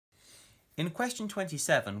In question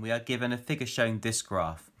 27, we are given a figure showing this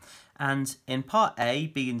graph, and in part A,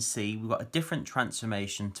 B and C, we've got a different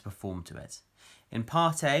transformation to perform to it. In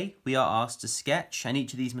part A, we are asked to sketch, and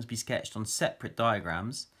each of these must be sketched on separate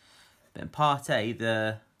diagrams. But in part A,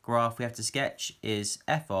 the graph we have to sketch is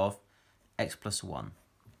f of x plus 1.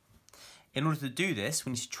 In order to do this,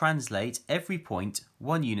 we need to translate every point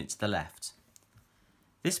 1 unit to the left.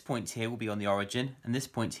 This point here will be on the origin, and this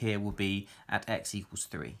point here will be at x equals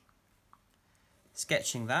 3.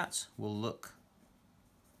 Sketching that will look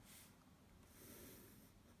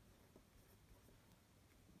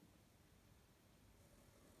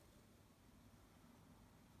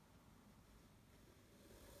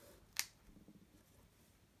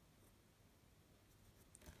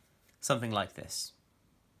something like this.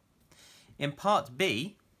 In part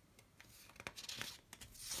B,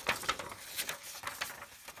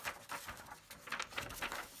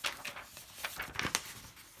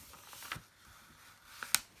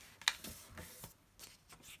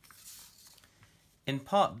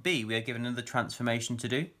 we are given another transformation to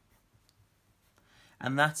do,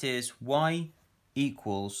 and that is y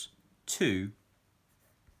equals 2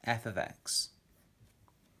 f of x.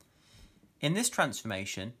 In this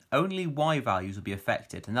transformation, only y values will be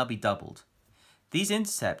affected, and they'll be doubled. These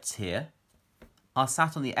intercepts here are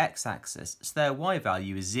sat on the x-axis, so their y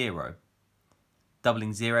value is 0.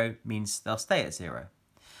 Doubling 0 means they'll stay at 0.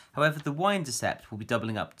 However, the y-intercept will be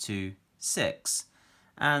doubling up to 6,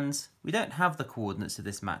 and we don't have the coordinates of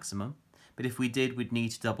this maximum, but if we did, we'd need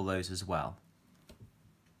to double those as well.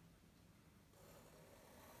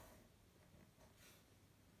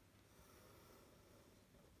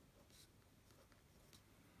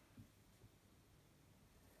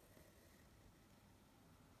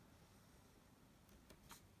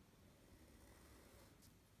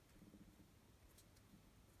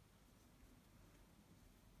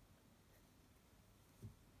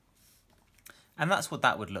 And that's what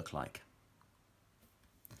that would look like.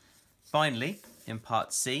 Finally, in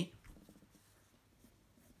part C,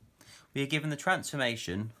 we are given the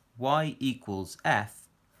transformation y equals f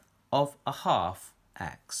of a half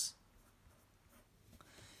x.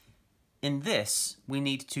 In this, we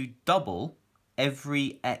need to double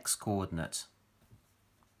every x coordinate.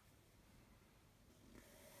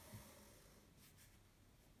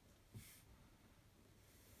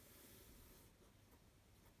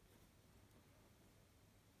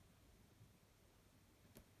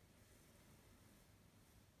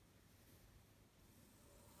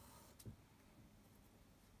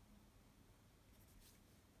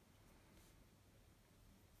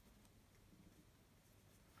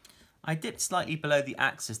 I dipped slightly below the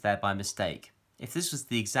axis there by mistake. If this was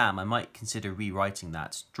the exam, I might consider rewriting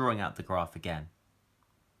that, drawing out the graph again.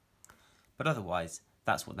 But otherwise,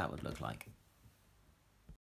 that's what that would look like.